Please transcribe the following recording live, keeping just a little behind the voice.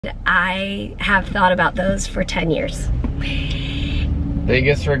I have thought about those for 10 years.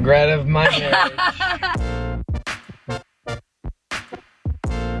 Biggest regret of my marriage.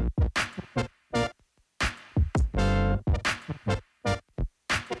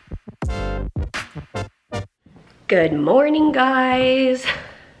 Good morning, guys.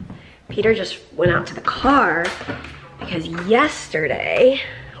 Peter just went out to the car because yesterday,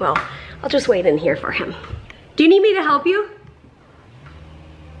 well, I'll just wait in here for him. Do you need me to help you?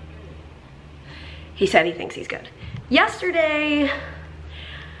 He said he thinks he's good. Yesterday,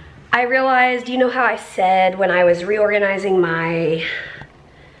 I realized, you know how I said when I was reorganizing my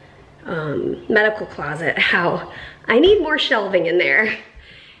medical closet, how I need more shelving in there.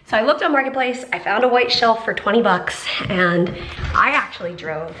 So I looked on Marketplace, I found a white shelf for 20 bucks, and I actually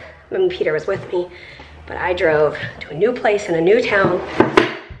drove, when Peter was with me, but I drove to a new place in a new town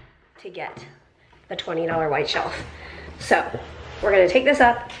to get the $20 white shelf. So we're gonna take this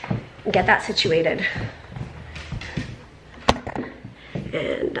up and get that situated.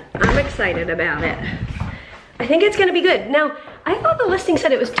 And I'm excited about it. I think it's gonna be good. Now, I thought the listing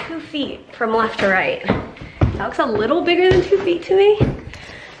said it was 2 feet from left to right. That looks a little bigger than 2 feet to me.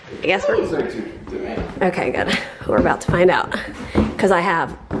 I guess we're... Okay, good. We're about to find out. Because I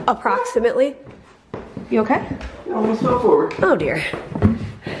have approximately... You okay? I almost fell forward. Oh dear.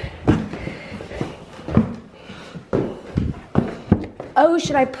 Oh,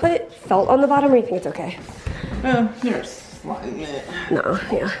 should I put felt on the bottom or you think it's okay? You're sliding it. No,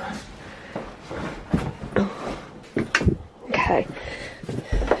 yeah. Okay.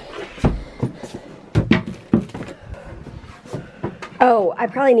 Oh, I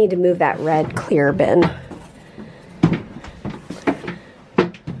probably need to move that red clear bin.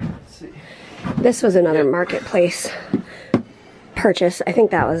 Let's see. This was another Marketplace purchase. I think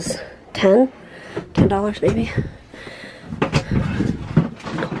that was $10 maybe.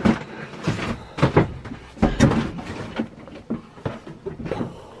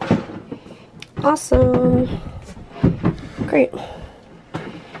 Awesome. Great.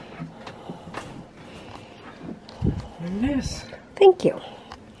 Yes. Thank you,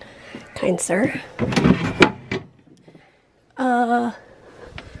 kind sir.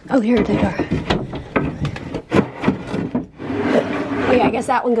 Oh, here they are. Oh yeah, I guess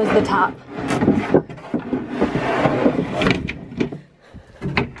that one goes to the top.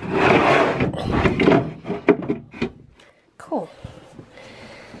 Cool.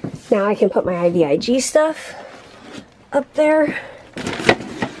 Now I can put my IVIG stuff up there,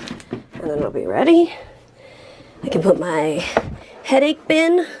 and then it'll be ready. I can put my headache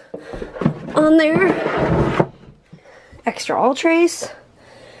bin on there. Extra all trace.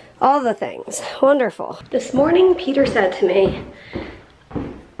 All the things. Wonderful. This morning, Peter said to me,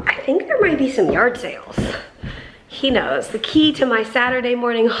 I think there might be some yard sales. He knows the key to my Saturday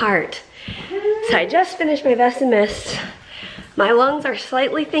morning heart. So I just finished my Best and Mist. My lungs are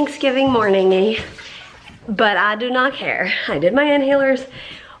slightly Thanksgiving morning-y, but I do not care. I did my inhalers.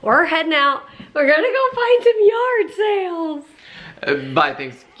 We're heading out. We're gonna go find some yard sales. By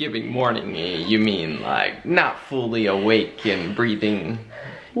Thanksgiving morning, you mean like not fully awake and breathing?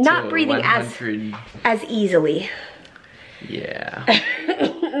 Not breathing as easily. Yeah.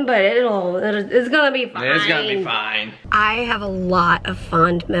 But it's gonna be fine. It's gonna be fine. I have a lot of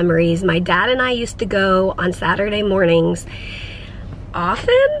fond memories. My dad and I used to go on Saturday mornings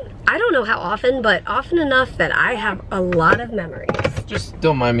often. I don't know how often, but often enough that I have a lot of memories. Just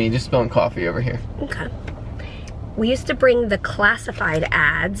don't mind me, just spilling coffee over here. Okay. We used to bring the classified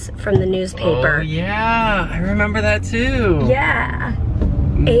ads from the newspaper. Oh yeah, I remember that too. Yeah.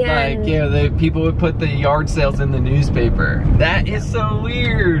 And like, yeah, the people would put the yard sales in the newspaper. That is so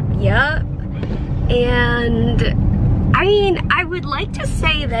weird. Yep. And I mean, I would like to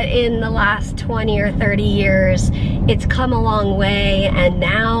say that in the last 20 or 30 years, it's come a long way, and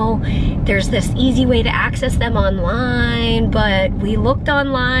now there's this easy way to access them online, but we looked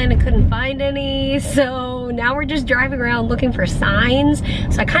online and couldn't find any, so now we're just driving around looking for signs.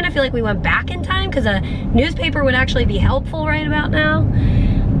 So I kind of feel like we went back in time, because a newspaper would actually be helpful right about now.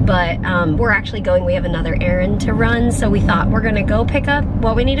 But we're actually going, we have another errand to run, so we thought we're gonna go pick up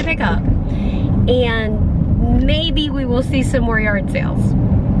what we need to pick up. And maybe we will see some more yard sales.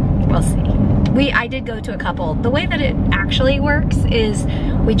 We'll see. I did go to a couple. The way that it actually works is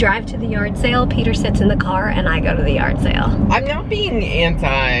we drive to the yard sale, Peter sits in the car, and I go to the yard sale. I'm not being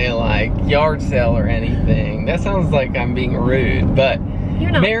anti, like, yard sale or anything. That sounds like I'm being rude, but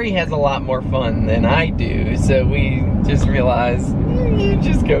Mary has a lot more fun than I do, so we just realized, you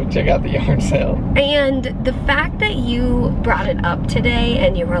just go check out the yard sale. And the fact that you brought it up today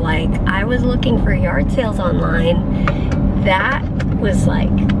and you were like, I was looking for yard sales online, that was like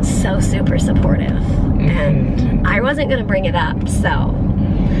so super supportive, and I wasn't gonna bring it up, so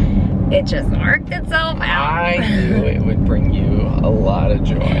it just worked itself out. I knew it would bring you a lot of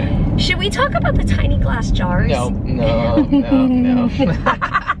joy. Should we talk about the tiny glass jars? No.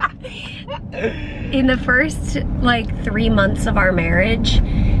 In the first like 3 months of our marriage,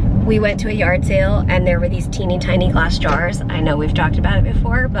 we went to a yard sale and there were these teeny tiny glass jars. I know we've talked about it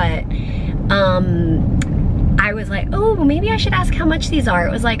before, but I was like, oh, maybe I should ask how much these are.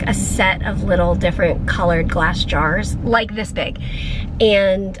 It was like a set of little different colored glass jars, like this big.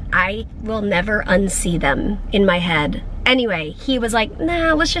 And I will never unsee them in my head. Anyway, he was like,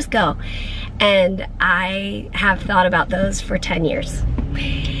 nah, let's just go. And I have thought about those for 10 years.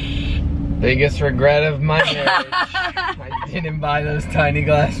 Biggest regret of my marriage. I didn't buy those tiny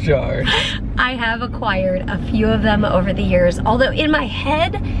glass jars. I have acquired a few of them over the years. Although in my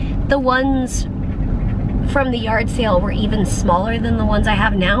head, the ones from the yard sale were even smaller than the ones I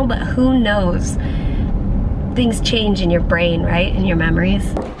have now, but who knows? Things change in your brain, right? In your memories.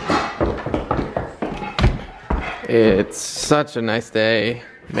 It's such a nice day.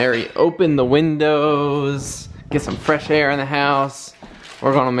 Mary opened the windows, get some fresh air in the house.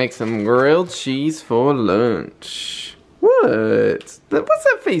 We're gonna make some grilled cheese for lunch. What? What's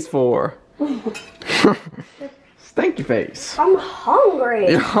that face for? Stanky face. I'm hungry.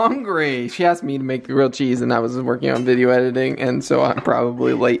 You're hungry. She asked me to make the grilled cheese and I was working on video editing, and so I'm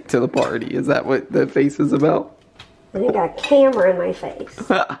probably late to the party. Is that what the face is about? I think I got a camera in my face.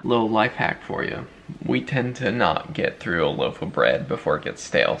 Little life hack for you. We tend to not get through a loaf of bread before it gets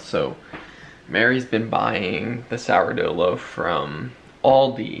stale. So Mary's been buying the sourdough loaf from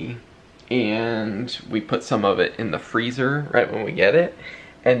Aldi, and we put some of it in the freezer right when we get it,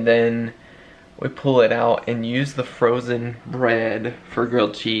 and then we pull it out and use the frozen bread for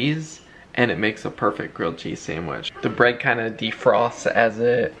grilled cheese, and it makes a perfect grilled cheese sandwich. The bread kind of defrosts as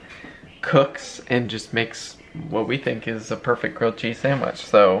it cooks and just makes what we think is a perfect grilled cheese sandwich.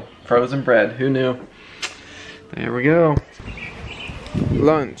 So frozen bread, who knew? There we go.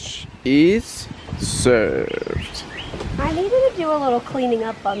 Lunch is served. I needed to do a little cleaning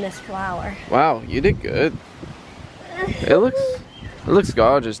up on this flower. Wow, you did good. It looks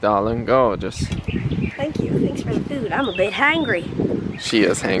gorgeous, darling. Gorgeous. Thank you. Thanks for the food. I'm a bit hangry. She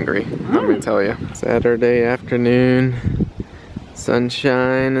is hangry, let me tell you. Saturday afternoon,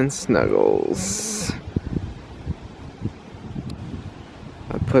 sunshine and snuggles.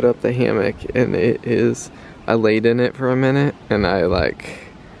 I put up the hammock and I laid in it for a minute and I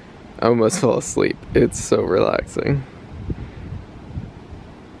almost fell asleep. It's so relaxing.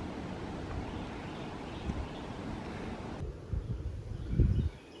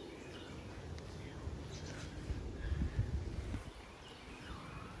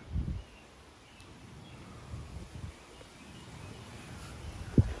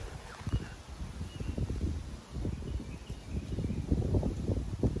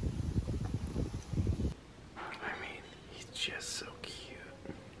 Just so cute.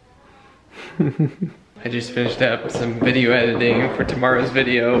 I just finished up some video editing for tomorrow's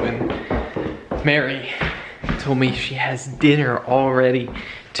video, and Mary told me she has dinner all ready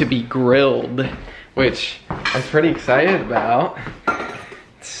to be grilled, which I'm pretty excited about.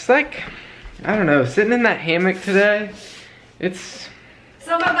 It's like, I don't know, sitting in that hammock today, it's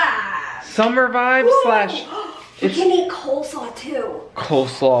Summer vibes. Summer vibes slash... You can eat coleslaw too.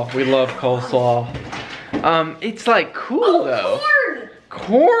 Coleslaw, we love coleslaw. It's like cool though.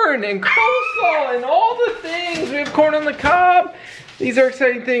 Corn and coleslaw and all the things. We have corn on the cob. These are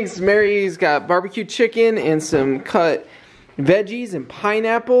exciting things. Mary's got barbecue chicken and some cut veggies and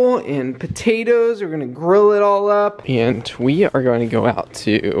pineapple and potatoes. We're gonna grill it all up. And we are going to go out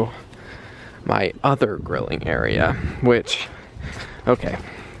to my other grilling area, which, okay.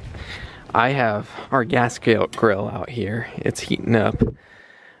 I have our gas grill out here. It's heating up.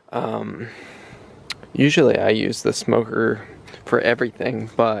 Usually I use the smoker for everything,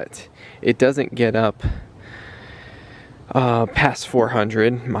 but it doesn't get up past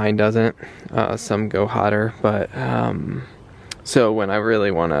 400. Mine doesn't. Some go hotter, but so when I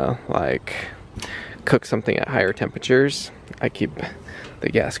really want to cook something at higher temperatures, I keep the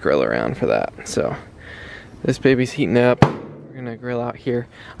gas grill around for that. So this baby's heating up. We're gonna grill out here.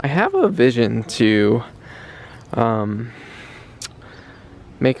 I have a vision to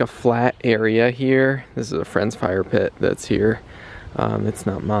make a flat area here. This is a friend's fire pit that's here. It's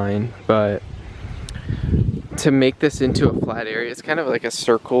not mine, but to make this into a flat area, it's kind of like a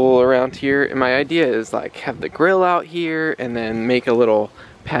circle around here. And my idea is have the grill out here and then make a little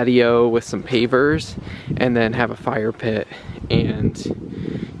patio with some pavers and then have a fire pit, and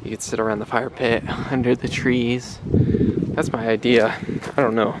you could sit around the fire pit under the trees that's my idea. I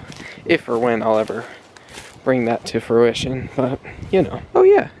don't know if or when I'll ever bring that to fruition, but you know. Oh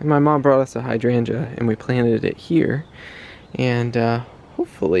yeah, and my mom brought us a hydrangea and we planted it here, and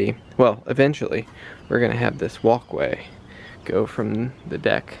hopefully, well, eventually we're gonna have this walkway go from the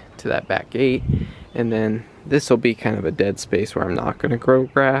deck to that back gate, and then this will be kind of a dead space where I'm not gonna grow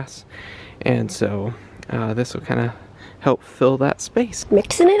grass, and so this will kind of help fill that space.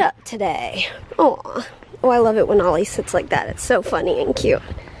 Mixing it up today. Oh, I love it when Ollie sits like that. It's so funny and cute.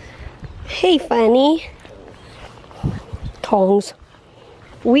 Hey, funny. Tongs.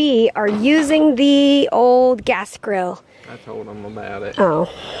 We are using the old gas grill. I told him about it. Oh,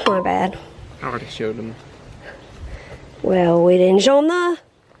 my bad. I already showed him. Well, we didn't show him the...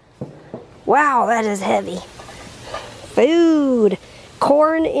 Wow, that is heavy. Food.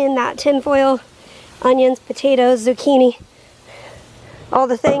 Corn in that tin foil. Onions, potatoes, zucchini. All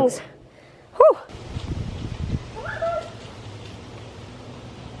the things. Whew.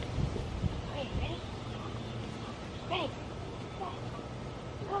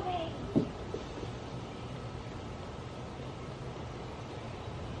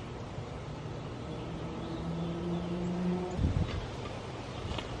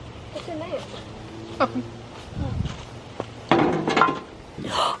 What's in there?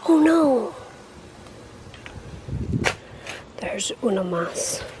 Oh no! There's una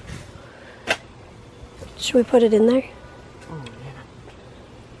más. Should we put it in there? Oh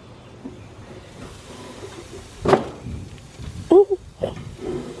yeah. Ooh.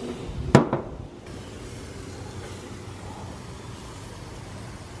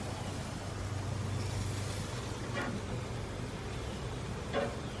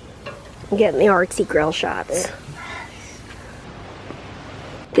 I'm getting the artsy grill shots.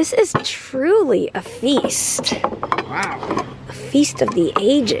 This is truly a feast. Wow. A feast of the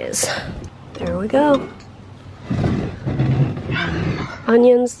ages. There we go.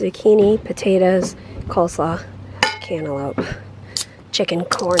 Onions, zucchini, potatoes, coleslaw, cantaloupe, chicken,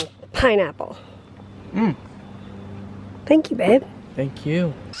 corn, pineapple. Thank you, babe. Thank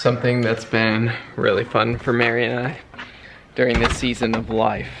you. Something that's been really fun for Mary and I during this season of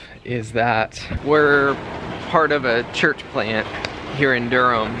life is that we're part of a church plant here in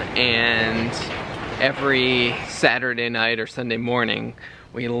Durham, and every Saturday night or Sunday morning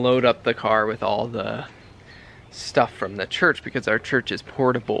we load up the car with all the stuff from the church, because our church is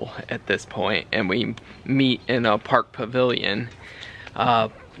portable at this point, and we meet in a park pavilion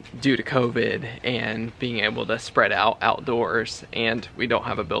due to COVID and being able to spread out outdoors, and we don't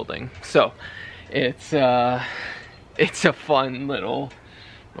have a building. So it's a fun little,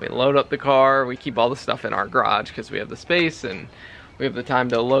 we load up the car, we keep all the stuff in our garage because we have the space and we have the time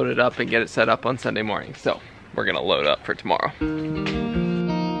to load it up and get it set up on Sunday morning. So we're gonna load up for tomorrow.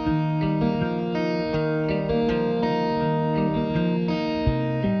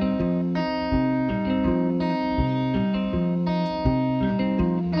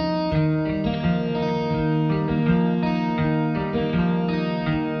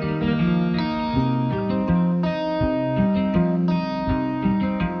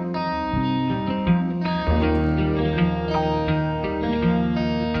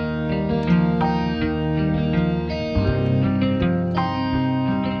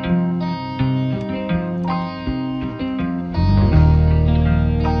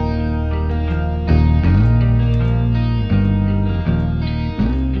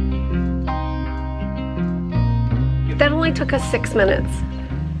 That only took us 6 minutes.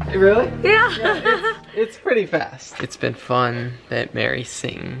 Really? Yeah. It's pretty fast. It's been fun that Mary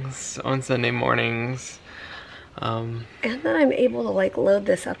sings on Sunday mornings. And then I'm able to like load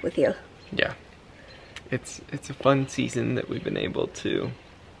this up with you. Yeah. It's a fun season that we've been able to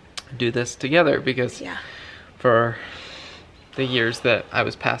do this together, because for the years that I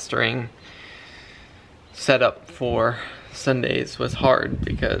was pastoring, setup for Sundays was hard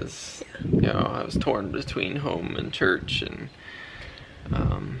because you know, I was torn between home and church, and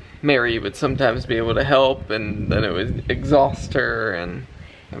Mary would sometimes be able to help, and then it would exhaust her, and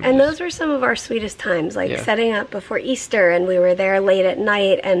those were some of our sweetest times, like setting up before Easter, and we were there late at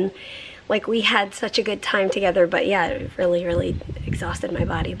night, and like we had such a good time together. But yeah, it really exhausted my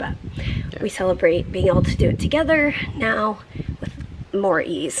body, but we celebrate being able to do it together now with more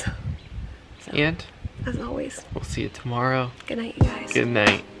ease. So, and as always, we'll see you tomorrow. Good night, you guys. Good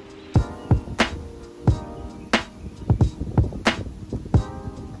night.